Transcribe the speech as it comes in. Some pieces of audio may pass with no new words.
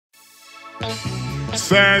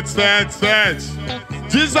777.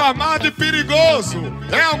 Desarmado e perigoso.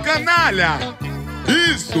 É o Kannalha.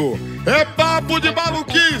 Isso é papo de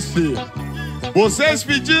maluquice. Vocês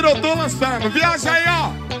pediram, eu tô lançando. Viaja aí,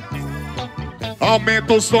 ó.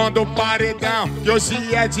 Aumenta o som do paredão, que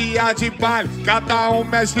hoje é dia de baile. Cada um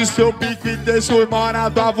mexe seu bico e deixa o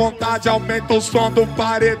morado à vontade. Aumenta o som do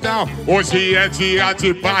paredão, hoje é dia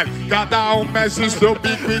de baile. Cada um mexe seu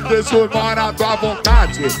bico e deixa o morado à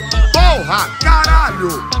vontade. Porra, caralho,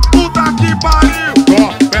 puta que pariu. Tô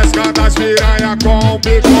pescando as piranha com o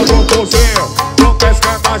bico do fuzil. Tô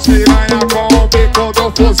pescando as piranha com o bico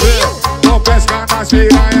do fuzil. Tô pescando as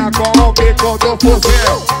piranha com o bico do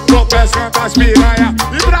fuzil. Tô pescando as piranha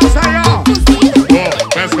e braça aí, ó. Tô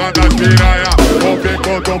pescando as piranha com o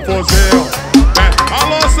bico do fuzil.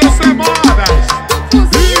 Alô, seus semoras.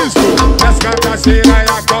 Isso, pescando as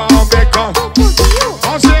piranha com o bico.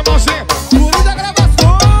 Algema. Guru da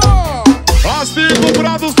gravação. As 5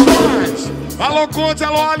 produções. Alô, Conte,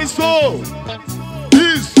 alô, Alisson.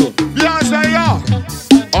 Isso, viaja aí, ó.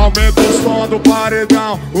 Aumenta o som do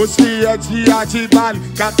paredão, hoje é dia de baile.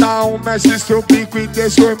 Cada um mexe seu bico e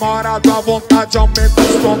deixa o morado à vontade. Aumenta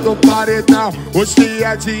o som do paredão, hoje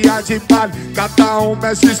é dia de baile. Cada um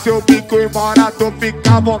mexe seu bico e morado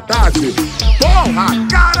fica à vontade. Porra,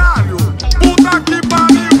 caralho, puta que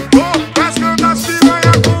pariu. Tô pescando as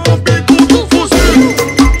piranha com o bico do fuzil.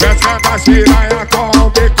 Pescando as piranha com o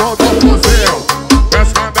bico do fuzil.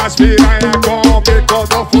 Pescando as piranha com o bico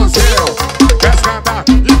do fuzil. Pescando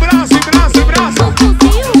e braço.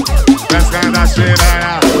 Pescando as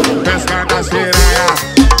piranha, pescando as piranha,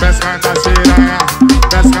 pescando as piranha,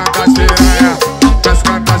 pescando as piranha,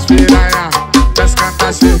 pescando as piranha, pescando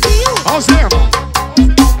as piranha. Algema.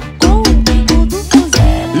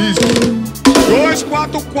 Isso.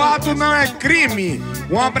 244 não é crime.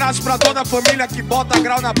 Um abraço pra toda a família que bota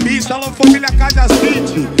grau na pista. Alô, família Caja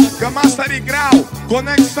City, Camaçari Grau,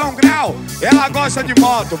 Conexão Grau. Ela gosta de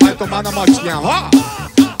moto, vai tomar na motinha, ó.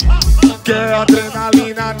 Quer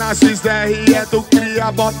adrenalina na XR, é do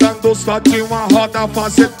cria, botando só de uma roda,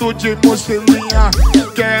 fazer tudo de mochilinha.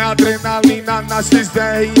 Quer adrenalina na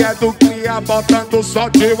XR, é do cria, botando só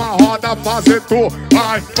de uma roda, fazer tudo.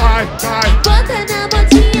 Vai. Bota na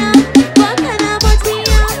botinha, bota na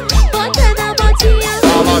botinha, bota na botinha.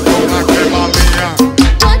 Fala, dona, que balinha.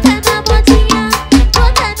 Bota na botinha,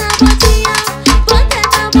 bota na botinha, bota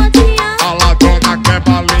na botinha. Fala, dona, que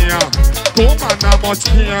balinha. Toma na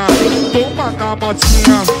motinha, toma na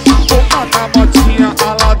motinha, toma na motinha. A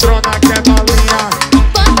ladrona quer balinha.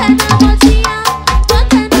 Bota na botinha,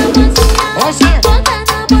 bota na botinha, Algema. bota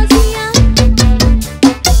na botinha.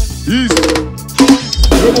 Isso.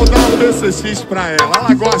 Eu vou dar um PCX pra ela.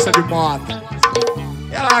 Ela gosta de moto.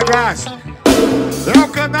 Ela gosta. É o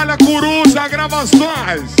Kannalha Coruja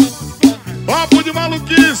Gravações. Papo de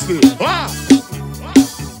maluquice. Ó.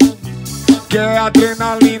 Quer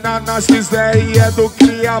adrenalina na XR, é do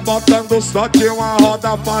cria, botando só de uma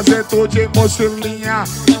roda, fazer tudo de mochilinha.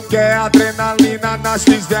 Quer adrenalina na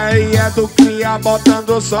XR, é do cria,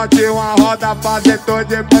 botando só de uma roda, fazer tudo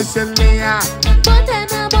de mochilinha. Bota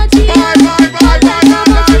na botinha, Vai. bota na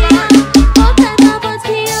botinha.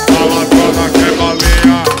 Fala, dona, que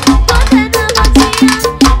balinha. Bota na botinha,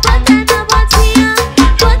 bota na botinha,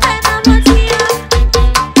 bota na botinha.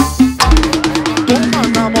 Toma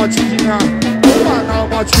na motinha, toma na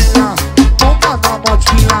motinha, toma na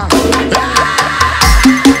motinha. Bota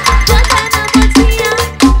na botinha,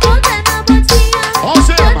 bota na botinha,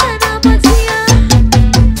 Algema. bota na botinha.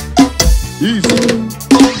 Isso.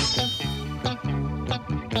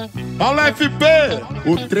 Alô, FP,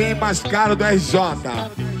 o trem mais caro do RJ.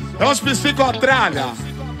 É os psicotralha.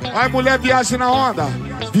 Aí, mulher, viaja na onda.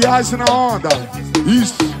 Viaja na onda.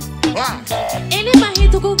 Isso. Ele é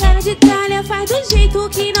marrento com cara de tralha, faz do jeito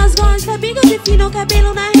que nós gosta. Bigode fino,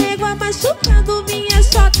 cabelo na régua, machucando minha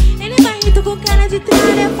shot. Ele é marrento com cara de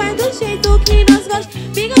tralha, faz do jeito que nós gosta.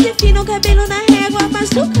 Bigode fino, cabelo na régua,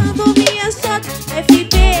 machucando minha shot.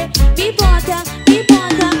 FP, me bota, me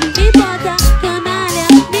bota, me bota. Kannalha,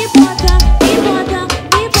 me bota, me bota,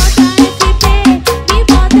 me bota. FP, me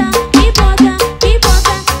bota, me bota, me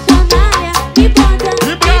bota. Kannalha, me bota, E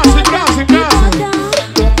braço.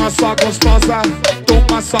 Toma só gostosa,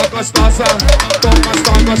 toma só gostosa, toma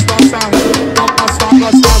só gostosa, toma só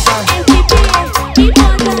gostosa. FP, me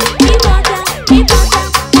bota, me bota, me bota.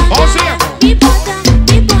 Algema. Me bota,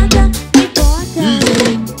 me bota, me bota.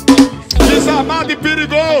 Desarmado e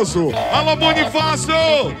perigoso. Alô, Bonifácio.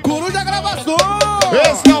 Guru da gravação.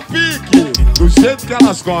 Esse é o pique. Do jeito que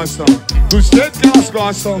elas gostam. Do jeito que elas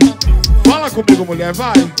gostam. Fala comigo, mulher,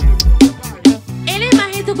 vai. Ele é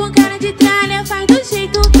marrento com cara de tralha, faz do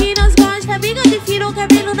jeito que nós gosta.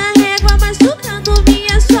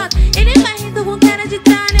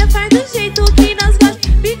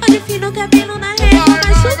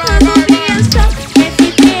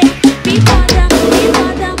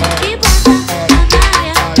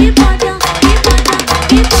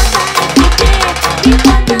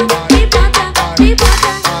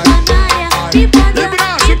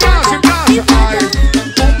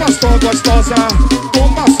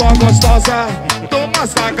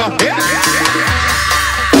 passar com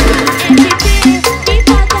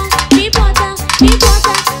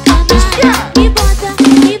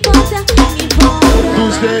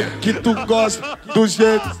do jeito que tu gosta, do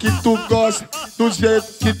jeito que tu gosta, do jeito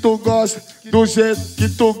que tu gosta, do jeito que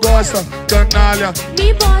tu gosta, canalha.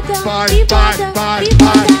 Me bota, vai, me vai, bota, vai, me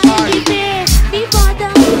vai, bota, vai. me bota,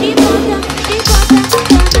 me bota, me bota,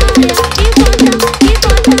 canalha. Me bota,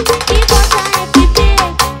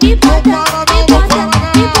 me bota, Não fala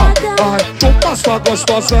não. Vai, toma sua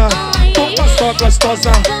gostosa, toma sua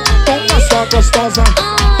gostosa, toma sua gostosa,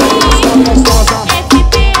 toma sua gostosa.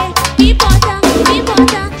 me bota, me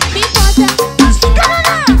bota, me bota.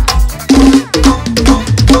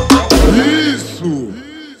 Isso!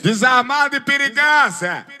 Desarmado e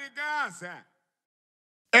perigosa.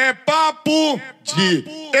 É papo de...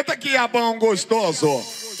 Eita que abão gostoso.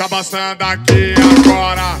 Tá passando aqui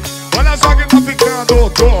agora. Olha só que tá ficando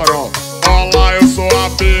touro. Olá, eu sou a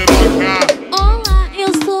piroca. Olá,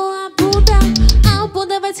 eu sou a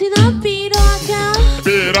bunda vai te dar piroca.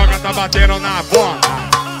 Piroca tá batendo na bunda.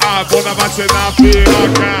 A bunda bate na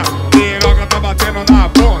piroca. Piroca tá batendo na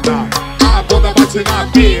bunda. A bunda bate na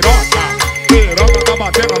piroca. Piroca tá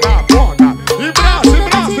batendo na bunda. E braço, e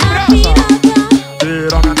braço, e braço.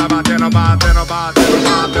 Piroca tá batendo, batendo, batendo,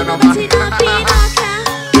 batendo, batendo.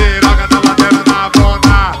 Piroca tá batendo na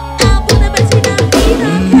bunda. A bunda bate na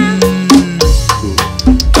piroca.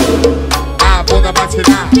 A bunda bate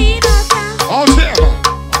na piroca. Ó o Gema.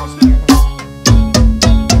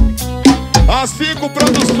 As 5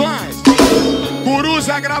 produções,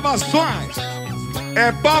 Coruja Gravações.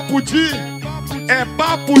 É papo de... É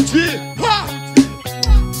papo de...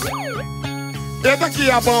 Eita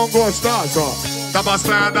que é bom gostoso. Tá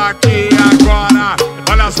passando aqui agora.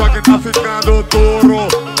 Olha só que tá ficando duro.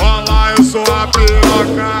 Olá, eu sou a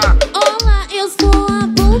piroca. Olá, eu sou a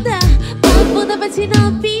bunda bate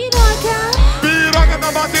na piroca. Piroca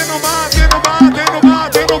tá batendo, batendo, batendo,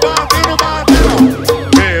 batendo, batendo,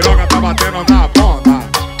 batendo. Piroca tá batendo na bunda.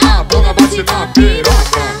 A bunda bate na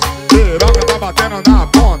piroca. Piroca tá batendo na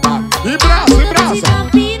bunda. E braço, e braço.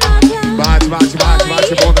 Bate, bate, bate,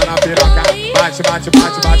 bate bunda na piroca. Bate, bate,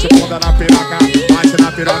 bate, bate bunda na piroca. Bate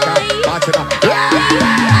na piroca, bate na...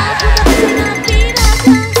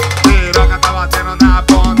 Piroca tá batendo na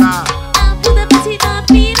bunda. A bunda bate na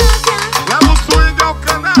piroca. Leva o swing ao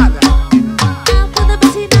canalha. A bunda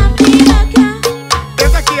bate na piroca.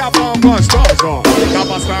 Eita aqui é bom gostoso. Tá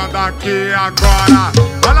passando aqui agora.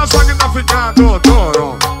 Olha só que tá ficando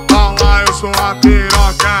duro. Olá, eu sou a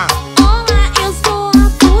piroca. Olá, eu sou a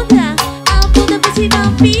bunda bate na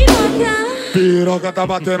piroca. Piroca tá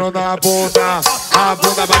batendo na bunda. A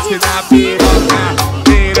bunda bate na piroca.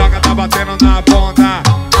 Piroca tá batendo na bunda.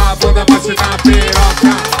 A bunda bate na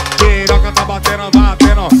piroca. Piroca tá batendo,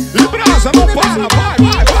 batendo. E brasa, não para, vai,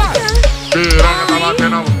 vai, vai. Piroca tá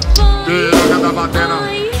batendo. Piroca tá batendo.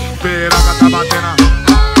 Piroca tá batendo.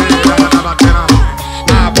 Piroca tá batendo.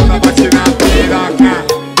 A bunda bate na piroca.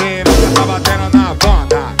 Piroca tá batendo na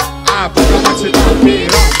bunda. A bunda bate na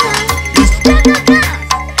piroca.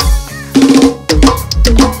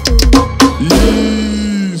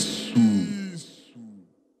 Isso.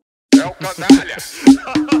 É o canalha.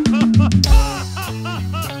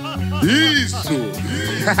 Isso.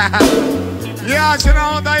 Viagem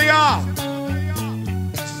na onda aí, ó.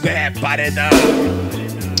 Zé Paredão.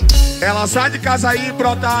 Ela sai de casa aí e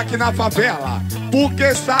brotar aqui na favela,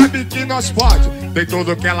 porque sabe que nós pode. Tem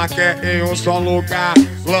tudo que ela quer em um só lugar.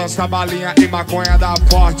 Lança balinha e maconha da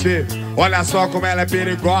forte. Olha só como ela é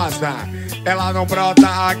perigosa. Ela não brota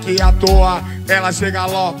aqui à toa. Ela chega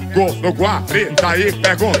logo no guarita e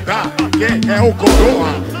pergunta quem é o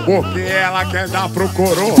coroa, porque ela quer dar pro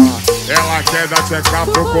coroa. Ela quer dar checar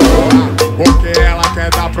pro coroa, porque ela quer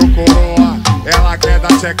dar pro coroa. Ela quer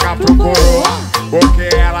dar checar pro coroa, porque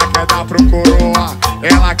ela quer dar pro coroa.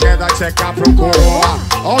 Ela quer dar checar pro coroa.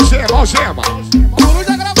 Ó o Gema, ó o Gema.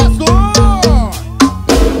 Coruja Gravações.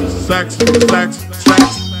 Sexo, sexo,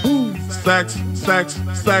 sexo. Sexo, sexo,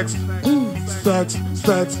 sexo. Sexo,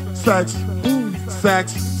 sexo, sexo.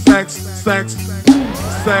 Sexo, sexo, sexo.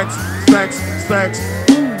 Sexo, sexo, sexo.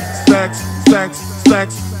 Sexo, sexo,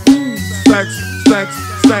 sexo. Sexo, sexo, sexo.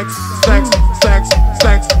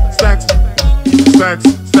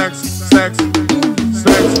 Sexo, sexo, sexo. Sexo, sexo, sexo, sexo.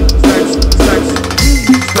 Sexo, sexo, sexo.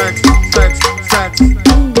 Sexo, sexo, sexo.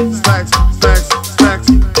 Sexo, sexo,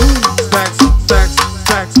 sexo. Sexo, sexo,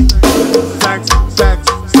 sexo. Sexo,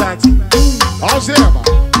 sexo, sexo. Algema.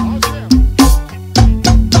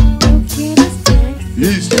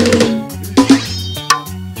 Isso.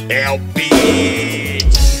 É o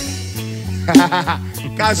beat.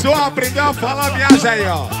 Cachorro aprendeu a falar, viagem aí,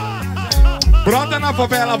 ó. Brota na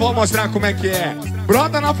favela, vou mostrar como é que é.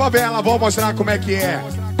 Brota na favela, vou mostrar como é que é.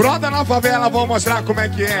 Brota na favela, vou mostrar como é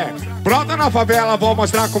que é. Brota na favela, vou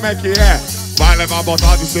mostrar como é que é. Vai levar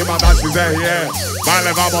botada em cima da XRE. Vai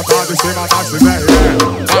levar botada em cima da XRE.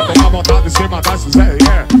 Vai tomar botada em cima da XRE.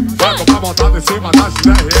 Vai tomar botada em cima da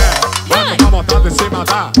XRE. Vai tomar botada em cima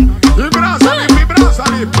da... E brasa limpa, e brasa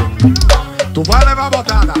limpa. Tu vai levar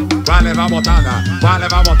botada, vai levar botada, vai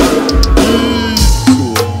levar botada. Isso.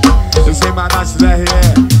 Em cima da XRE.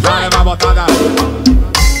 Vai levar botada.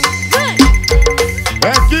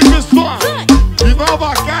 Equipe só. De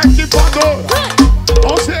Nova Cá, equipadora.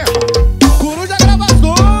 Observa. Coruja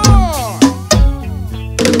Gravador.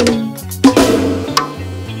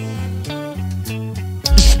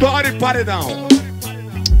 História e paredão.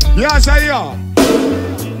 Viaja aí, ó.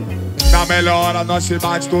 Na melhora, nós se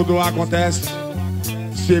bate, tudo acontece.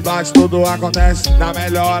 Se bate, tudo acontece. Na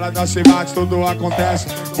melhora, nós se bate, tudo acontece.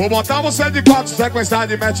 Vou botar você de 4, sequenciar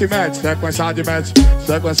de match. Sequenciar de match,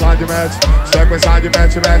 sequenciar de match. Sequenciar de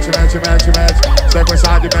match. Sequenciar de match.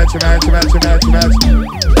 Sequenciar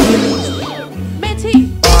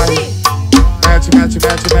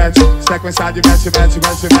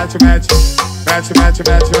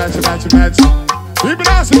de match. E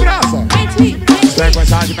braça, e braça.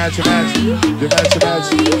 Sequenciar de match.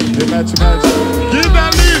 Que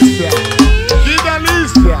delícia, que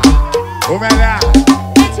delícia. O melhor.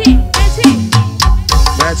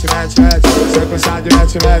 Match. Sequenciar de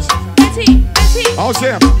match.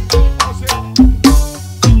 Algema.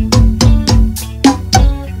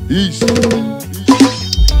 Isso.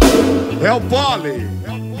 É o pole.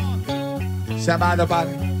 Chamada,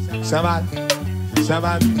 padre. Chamada.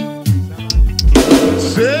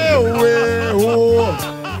 Seu erro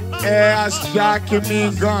é achar que me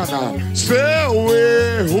engana. Seu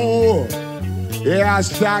erro é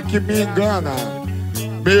achar que me engana.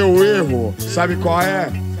 Meu erro, sabe qual é?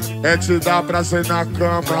 É te dar prazer na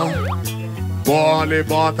cama. Bole,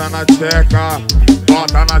 bota na tcheca.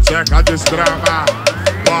 Bota na tcheca, destrama.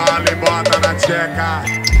 Bole, bota na tcheca.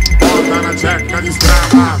 Bota na tcheca,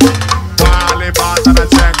 destrama. Bole, bota na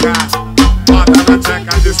tcheca. Bota na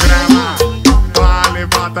tcheca, destrama. Vale,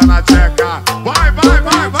 bota na tcheca. Vai.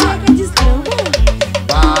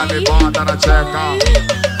 Vale, bota na tcheca.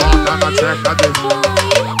 Bota na tcheca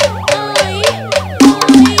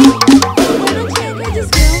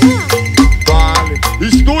Vale.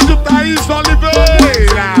 Estúdio Thaís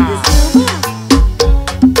Oliveira.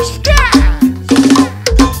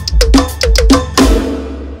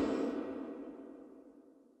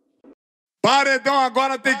 Paredão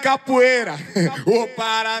agora tem capoeira. O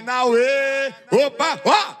Paranauê. Opa,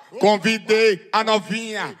 ó. Convidei a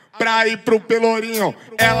novinha pra ir pro Pelourinho.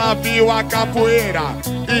 Ela viu a capoeira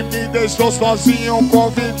e me deixou sozinho.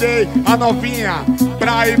 Convidei a novinha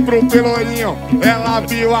pra ir pro Pelourinho. Ela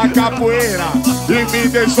viu a capoeira e me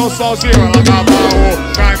deixou sozinho. Ela dá baú,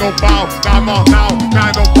 cai no pau, dá mortal.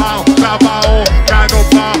 Cai no pau, dá baú, cai no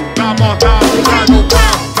pau, dá mortal. Cai no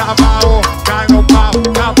pau, dá baú, cai no pau,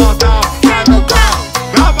 dá mortal.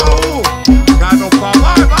 Dá baú, cai no pau,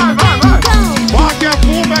 vai. Rock é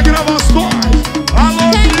fumo, é gravações. Alô,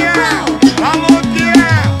 que é?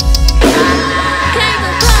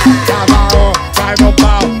 Dá baú, cai no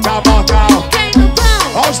pau, dá mortal.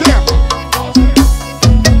 Ó o Zé.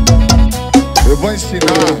 Eu vou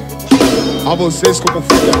ensinar a vocês como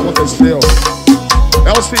foi que aconteceu.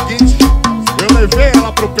 É o seguinte, eu levei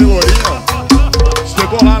ela pro Pelourinho.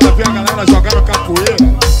 Chegou lá, ela viu a galera jogando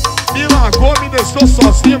capoeira. Me largou, me deixou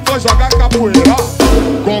sozinho, foi jogar capoeira.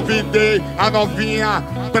 Convidei a novinha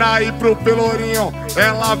pra ir pro Pelourinho.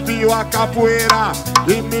 Ela viu a capoeira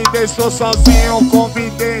e me deixou sozinho.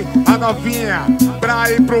 Convidei a novinha pra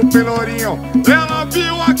ir pro Pelourinho. Ela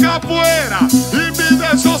viu a capoeira e me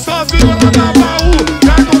deixou sozinho. Ela dá baú,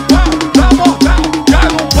 cai no pau, dá mortal. Cai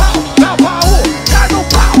no pau, dá baú, cai no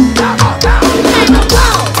pau, dá mortal. Cai no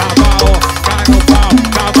pau, dá baú, cai no pau,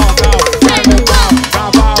 dá mortal. Cai no pau,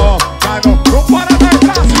 dá baú, cai no pau. Não para mais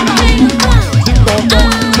pra cima.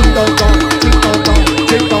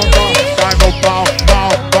 Cai no pau,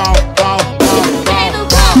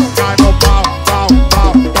 pau.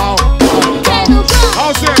 Cai no pau.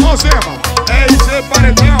 Algema. É IC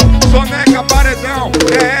paredão, Soneca paredão,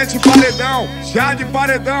 é Ed paredão, Jade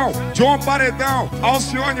paredão, John paredão,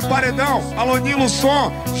 Alcione paredão, Alonilo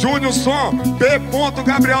som, Júnior som, P.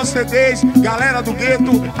 Gabriel CDs, galera do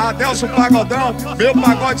gueto, Adelso Pagodão. Meu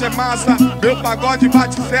pagode é massa, meu pagode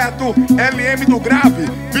bate certo. LM do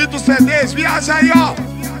grave, Vitor CDs, viaja aí, ó.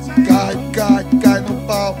 Cai no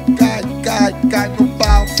pau, cai no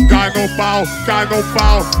pau. cai no pau, cai no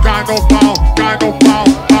pau, cai no pau, cai no pau,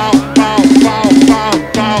 pau, pau, pau, pau, pau,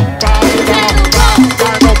 pau, pau,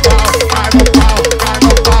 cai no pau, cai no pau, cai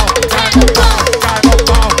no pau, cai no pau, cai no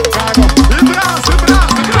pau, cai no pau. E braço,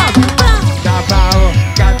 cavalo,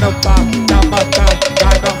 cai no pau, tá matando,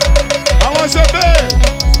 cai no. Alô, GB!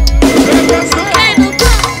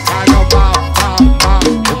 Cai no pau, pau, pau,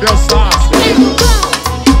 meu sócio.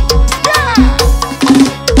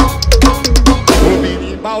 O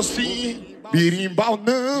birimbau sim, birimbau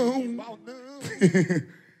não.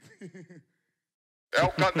 É o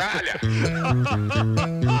Kannalha.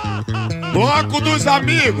 Bloco dos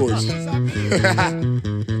amigos.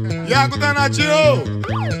 Iago Danadinho.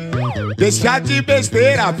 Deixa de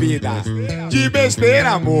besteira, vida. De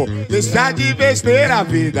besteira, amor. Deixa de besteira,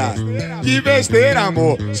 vida. De besteira,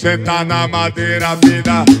 amor. Senta na madeira,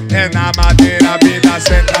 vida. É na madeira, vida.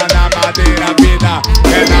 Senta na madeira, vida.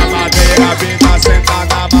 É na madeira, vida. Senta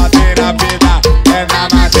na madeira, vida. É na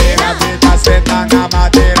madeira, vida. Senta na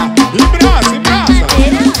madeira. E braço, e braço.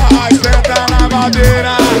 Ai, senta na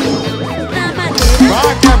madeira.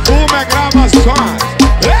 Vai que é fumo, é gravações.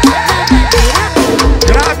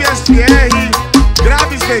 Grave SR,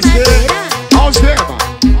 grave CC, algema.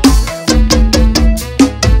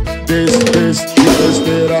 Deixe de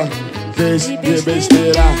besteira, deixe de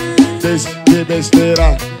besteira, deixe de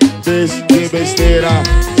besteira, deixe de besteira.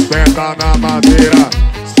 Senta na madeira,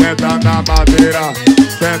 senta na madeira,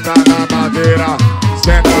 senta na madeira,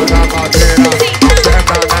 senta na madeira,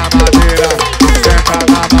 senta na madeira, senta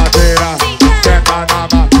na madeira, senta na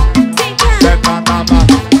madeira, senta na madeira.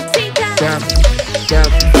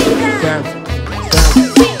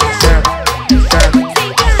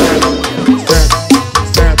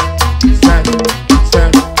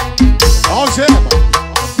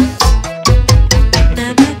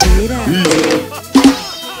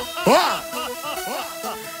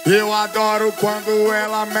 Eu adoro quando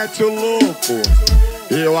ela mete o louco.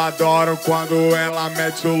 Eu adoro quando ela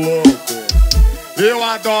mete o louco. Eu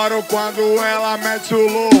adoro quando ela mete o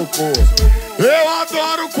louco. Eu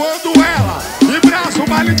adoro quando ela. E braço, o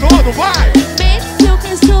baile todo, vai! Mete seu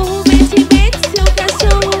cachorro, mete seu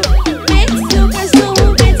cachorro. Mete seu cachorro,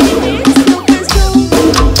 mete seu cachorro.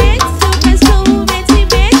 Mete seu cachorro, mete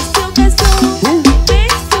seu cachorro.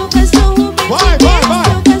 Mete seu cachorro, mete seu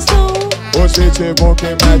cachorro. Hoje te bom que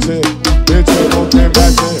mete, te bom que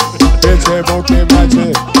mete, te bom que mete,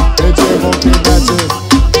 te bom que mete.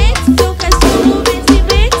 Mete seu cachorro,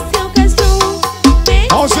 mete seu cachorro.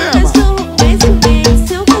 Mete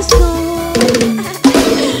seu cachorro.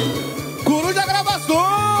 Coruja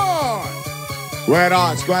gravação. O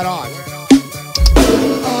erótico, o erótico.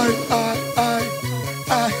 Ai, ai, ai,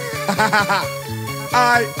 ai.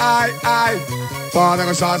 Ai, ai, ai. Foda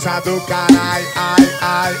gostosa do caralho. Ai,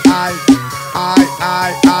 ai, ai. Ai,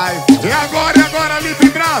 ai, ai. E agora, Lipe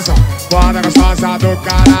Brasa. Foda gostosa do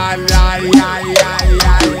caralho. Ai, ai, ai,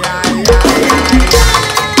 ai, ai, ai, ai,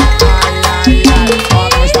 ai, ai.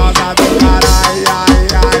 Foda gostosa do caralho. Ai,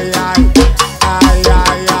 ai, ai, ai,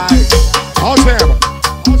 ai, ai. Algema.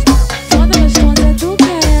 Foda gostosa do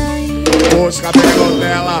caralho. Puxa o cabelo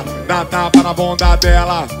dela, dá tapa na bunda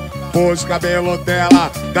dela. Puxa o cabelo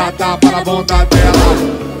dela, dá tapa na bunda dela.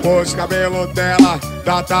 Puxa o cabelo dela,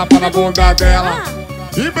 dá tapa na bunda dela.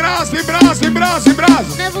 E braço, e braço, e braço, e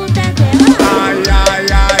braço. Na bunda dela. Ai, ai,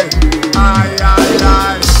 ai, ai, ai,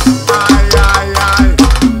 ai, ai, ai, ai.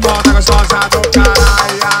 Foda gostosa do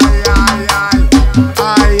caralho. Ai, ai, ai,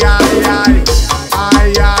 ai, ai,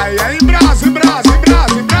 ai, ai, ai. E braço, e braço, e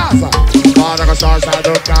braço, e braço. Foda gostosa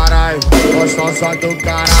do caralho, gostosa do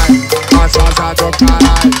caralho, gostosa do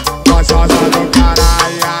caralho, gostosa do caralho.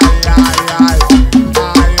 Ai, ai, ai, ai,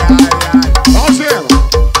 ai, ai. Algema,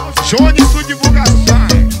 Jones Divulgação,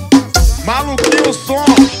 Maluquinho Som,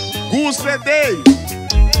 Gus CD.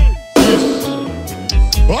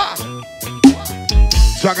 Ó,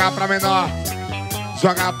 jogar pra menor,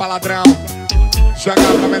 jogar pra ladrão,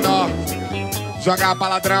 jogar pra menor, jogar pra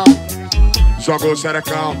ladrão. Jogou o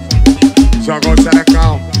xerecão, jogou o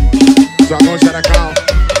xerecão, jogou o xerecão,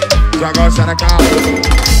 jogou o xerecão,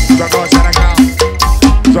 jogou o xerecão,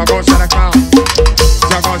 jogou o xerecão,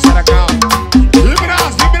 jogou o xerecão. E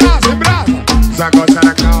braço, e braço, e braço. Jogou o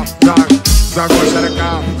xerecão, joga, jogou o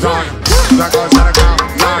xerecão, joga, jogou o xerecão,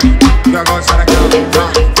 joga, jogou o xerecão,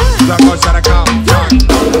 joga, jogou o xerecão, joga,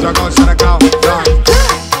 jogou o xerecão, joga.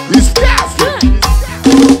 Esquece!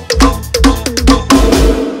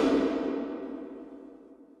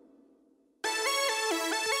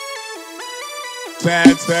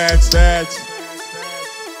 Sete.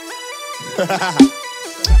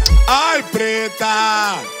 Ai, preta!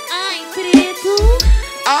 Ai, preto.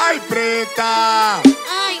 Ai, preta.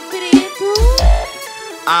 Ai, preto.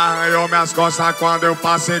 Arranhou minhas costas quando eu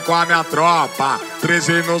passei com a minha tropa.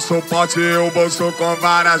 13 no suporte e o bolso com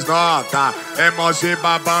várias notas. Emoji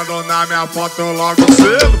babando na minha foto logo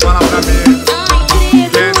cedo. Fala pra mim. Ai,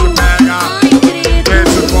 preto. Quem te pega? Ai, preto. Quem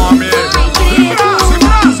te come? Ai, preto. Em braço, em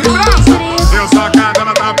braço, em braço. Eu sacando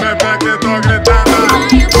ela tá pepeca e tô gritando.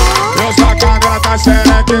 Vai, amor. Eu sacando ela tá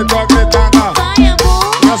xereca e tô gritando. Vai, amor.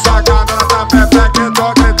 Eu sacando ela tá pepeca e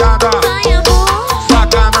tô gritando. Vai, amor.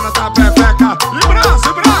 Sacando ela tá pepeca. Em braço,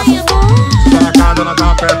 em braço. Vai, amor. Sacando ela tá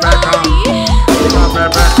pepeca. Tá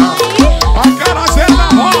pepeca. A cara cena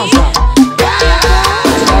rosa.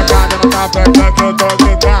 Sacando ela tá pepeca e tô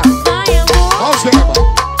gritando. Vai, amor. Ó o Zeba.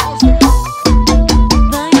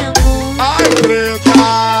 Vai, amor. Ai, preta.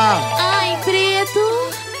 Ai, preto.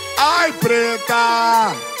 Ai, preta.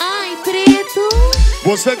 Ai, preto.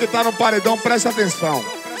 Você que tá no paredão, presta atenção.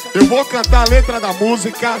 Eu vou cantar a letra da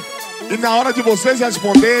música e na hora de vocês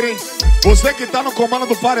responderem, você que tá no comando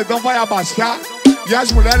do paredão vai abaixar e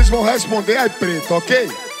as mulheres vão responder ai preto,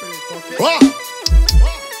 ok? Ó!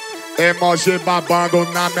 Emoji babando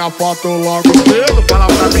na minha foto logo cedo, fala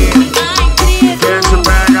pra mim. Ai, preto. Quem te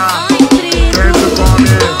pega? Ai, preto. Quem te come?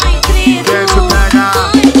 Ai, preto. Quem te pega?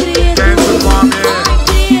 Ai, preto. Quem te come? Ai,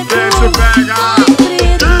 preto. Quem te pega? Ai,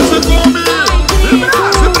 preto. Quem te come? Em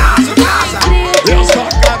braço, em braço, em braço. Eu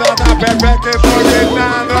sacando ela da pepeca e tô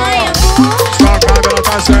gritando. Vai, amor. Sacando ela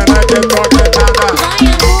da xereca e tô gritando. Vai,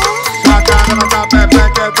 amor. Sacando ela da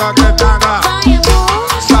pepeca e tô gritando. Vai,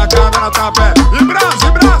 amor. Sacando ela da pepeca. Em braço,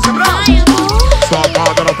 em braço, em braço. Vai, amor.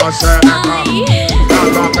 Sacando ela da xereca. Ai. Na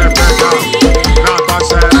da pepeca. Na da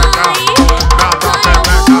xereca. Na da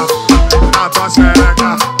pepeca. Na da xereca.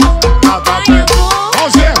 Na da Vai, pepeca. amor. Ó o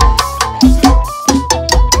Zeba.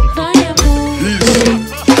 Vai, amor.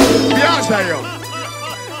 Isso. Viaja aí, ó.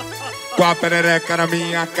 Com a perereca na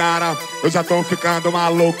minha cara, eu já tô ficando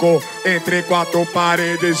maluco. Entre quatro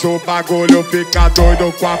paredes o bagulho fica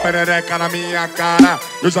doido. Com a perereca na minha cara,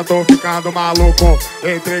 eu já tô ficando maluco.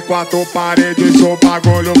 Entre quatro paredes o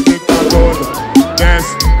bagulho fica doido.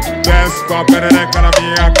 Desce, desce com a perereca na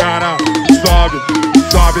minha cara. Sobe,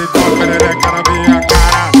 sobe com a perereca na minha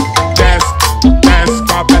cara. Desce, desce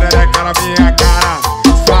com a perereca na minha cara.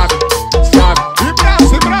 Sobe, sobe. Em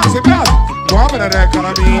braço, em braço, em braço. Com a perereca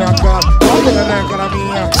na minha cara. Com a perereca na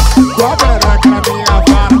minha. Com a perereca na minha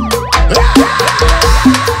vara.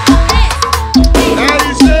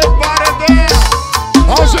 É isso, paredão.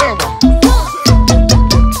 Ó o Zeba.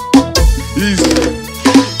 Isso.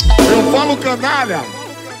 Eu falo canalha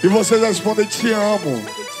e vocês respondem te amo.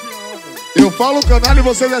 Eu falo canalha e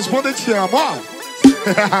vocês respondem te amo, ó.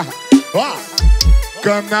 Ó.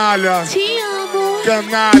 Canalha. Te amo.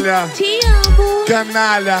 Canalha. Te amo.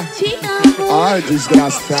 Canalha. Te amo. Ai, Te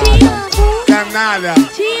desgraçada. amo. Canalha.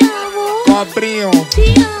 Te amo. Cobrinho.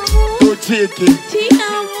 Te amo. Do tique. Te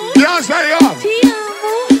amo. Viaja aí, ó. Te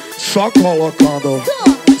amo. Só colocando. Tô.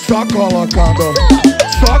 Só colocando.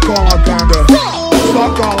 Só colocando. Só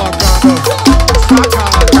colocando. Só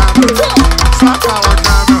colocando. Só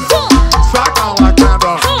colocando. Só colocando.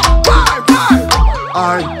 Vai, vai.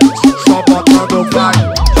 Ai, só botando vai.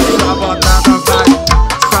 Só botando vai.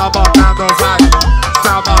 Só botando vai.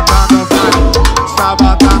 Só botando vai. Só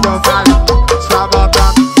botando vai. Só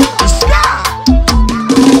botando. Ska!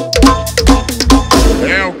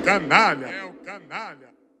 É o canalha. É o canalha.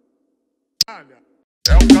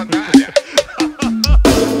 É o canalha.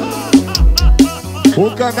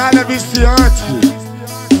 O canalha é viciante.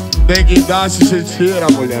 Tem que dar se tira,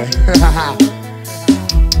 mulher.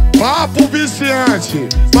 Papo viciante.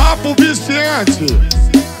 Papo viciante.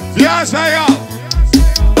 Viaja aí, ó.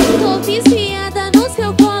 Tô viciada no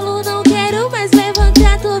seu colo, não quero mais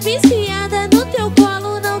levantar. Tô viciada no teu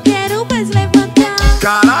colo, não quero mais levantar.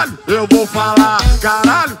 Caralho, eu vou falar.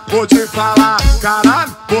 Caralho, vou te falar.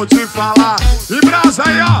 Caralho, vou te falar. E brasa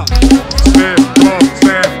aí, ó. Se tô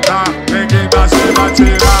sentar, ninguém dá, cê vai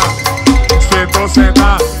tirar. Se tô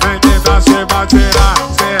sentar, ninguém dá, cê vai tirar.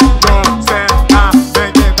 Se tô sentar,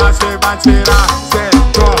 ninguém dá, cê vai tirar. Se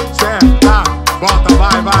tô sentar, bota,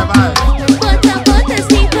 vai, vai, vai. Bota, bota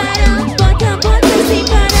sem parar. Bota, bota sem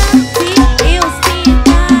parar. Se eu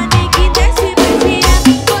sentar, ninguém desce vai tirar.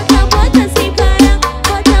 Bota, bota sem parar.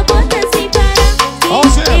 Bota, bota sem parar.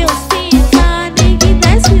 Se eu sentar, ninguém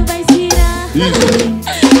desce vai tirar. Isso.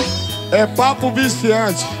 É papo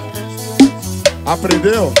viciante.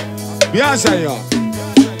 Aprendeu? Viaja aí, ó.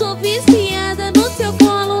 Tô viciada no seu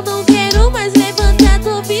colo, não quero mais levantar.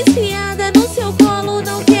 Tô viciada no seu colo,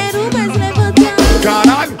 não quero mais levantar.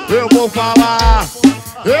 Caralho, eu vou falar.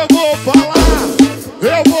 Eu vou falar.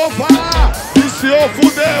 Eu vou falar. Viciou,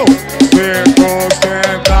 fudeu. Se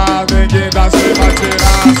você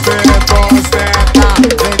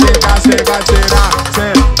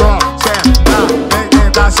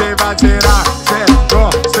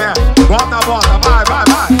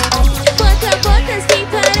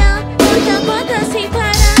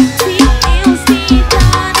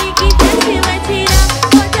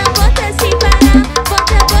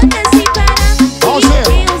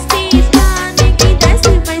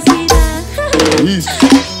Isso.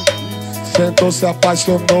 Sentou, se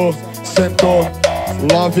apaixonou, sentou.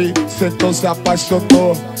 Love, sentou, se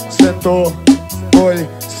apaixonou, sentou. Foi,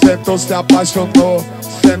 sentou, se apaixonou,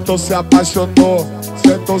 sentou, se apaixonou,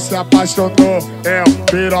 sentou, se apaixonou. É o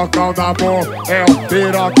pirocão da mão, é o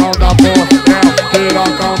pirocão da mão, é o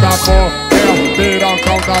pirocão da mão, é o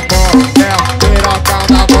pirocão da mão, é o pirocão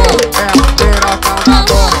da mão, é o pirocão da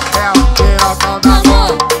mão, é o pirocão da mão.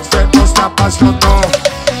 Sentou, se apaixonou,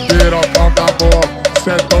 pirocão da mão,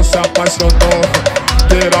 sentou, se apaixonou,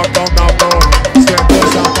 pirocão da mão, sentou,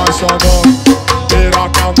 se apaixonou,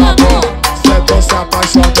 pirocão da mão, sentou, se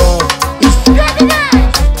apaixonou.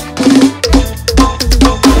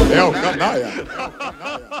 É o Kannalha.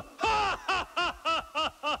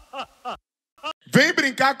 Vem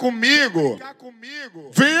brincar comigo.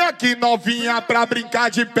 Vem aqui novinha pra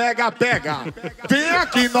brincar de pega-pega. Vem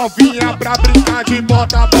aqui novinha pra brincar de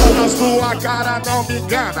bota-bota. Sua cara não me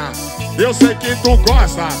engana. Eu sei que tu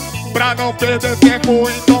gosta. Pra não perder tempo,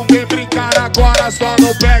 então vem brincar agora. Só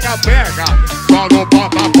no pega-pega, só no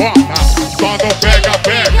bota-bota. Só no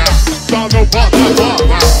pega-pega, só no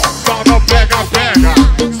bota-bota. Só no pega-pega,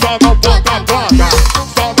 só no bota-bota.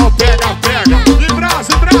 Só no pega-pega. E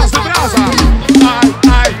brasa, e brasa, e brasa. Ai,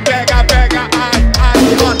 ai, pega-pega, ai,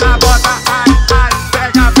 ai. Bota-bota, ai, ai.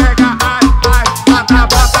 Pega-pega, ai, ai.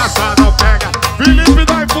 Bota-bota, só no pega. Felipe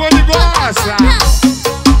do iPhone gosta.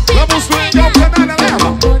 Vamos swing, é o Kannalha, leva.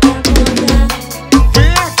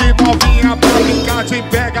 Novinha pra brincar de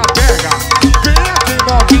pega-pega. Vem aqui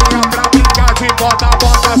novinha pra brincar de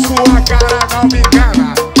bota-bota. Sua cara não me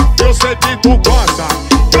engana. Eu sei que tu gosta.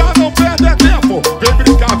 Pra não perder tempo, vem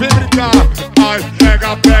brincar, vem brincar. Ai,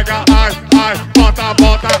 pega-pega, ai, ai.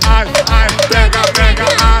 Bota-bota, ai, ai. Pega-pega,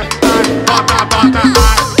 ai, ai. Bota-bota,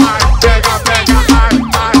 ai, ai. Pega-pega, ai,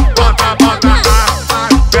 ai. Bota-bota, ai,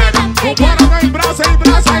 ai. Pega. Vambora, vai em brasa aí,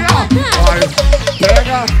 ó. Ai,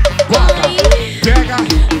 pega, bota. Pega,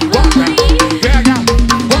 bota, pega,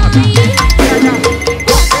 bota, pega,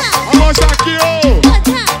 bota. Alô, Jaquinho!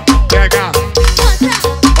 Pega,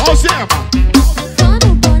 ó o Zema!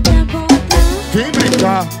 Vem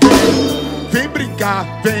brincar, vem, vem brincar,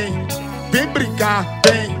 vem, vem brincar,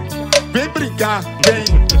 vem, vem brincar, vem.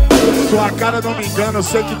 Sua cara não me engana, eu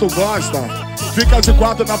sei que tu gosta. Fica de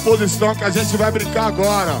quatro na posição que a gente vai brincar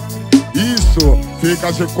agora. Isso,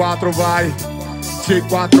 fica de quatro, vai, de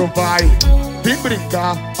quatro, vai. Vem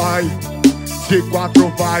brincar, ai, de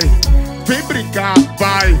quatro vai. Vem brincar,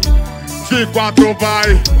 vai, de quatro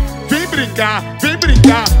vai. Vem brincar, vem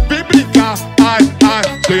brincar, vem brincar, ai, ai.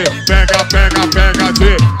 De pega, pega, pega,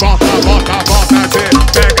 de bota, bota, bota, de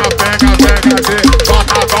pega, pega, pega, de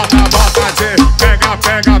bota, bota, bota, de pega,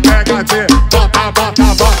 pega, pega, de bota, bota,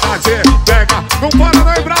 bota, de pega. Não para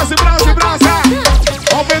não, brasa, brasa, brasa.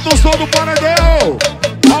 Aumenta o som do paredão.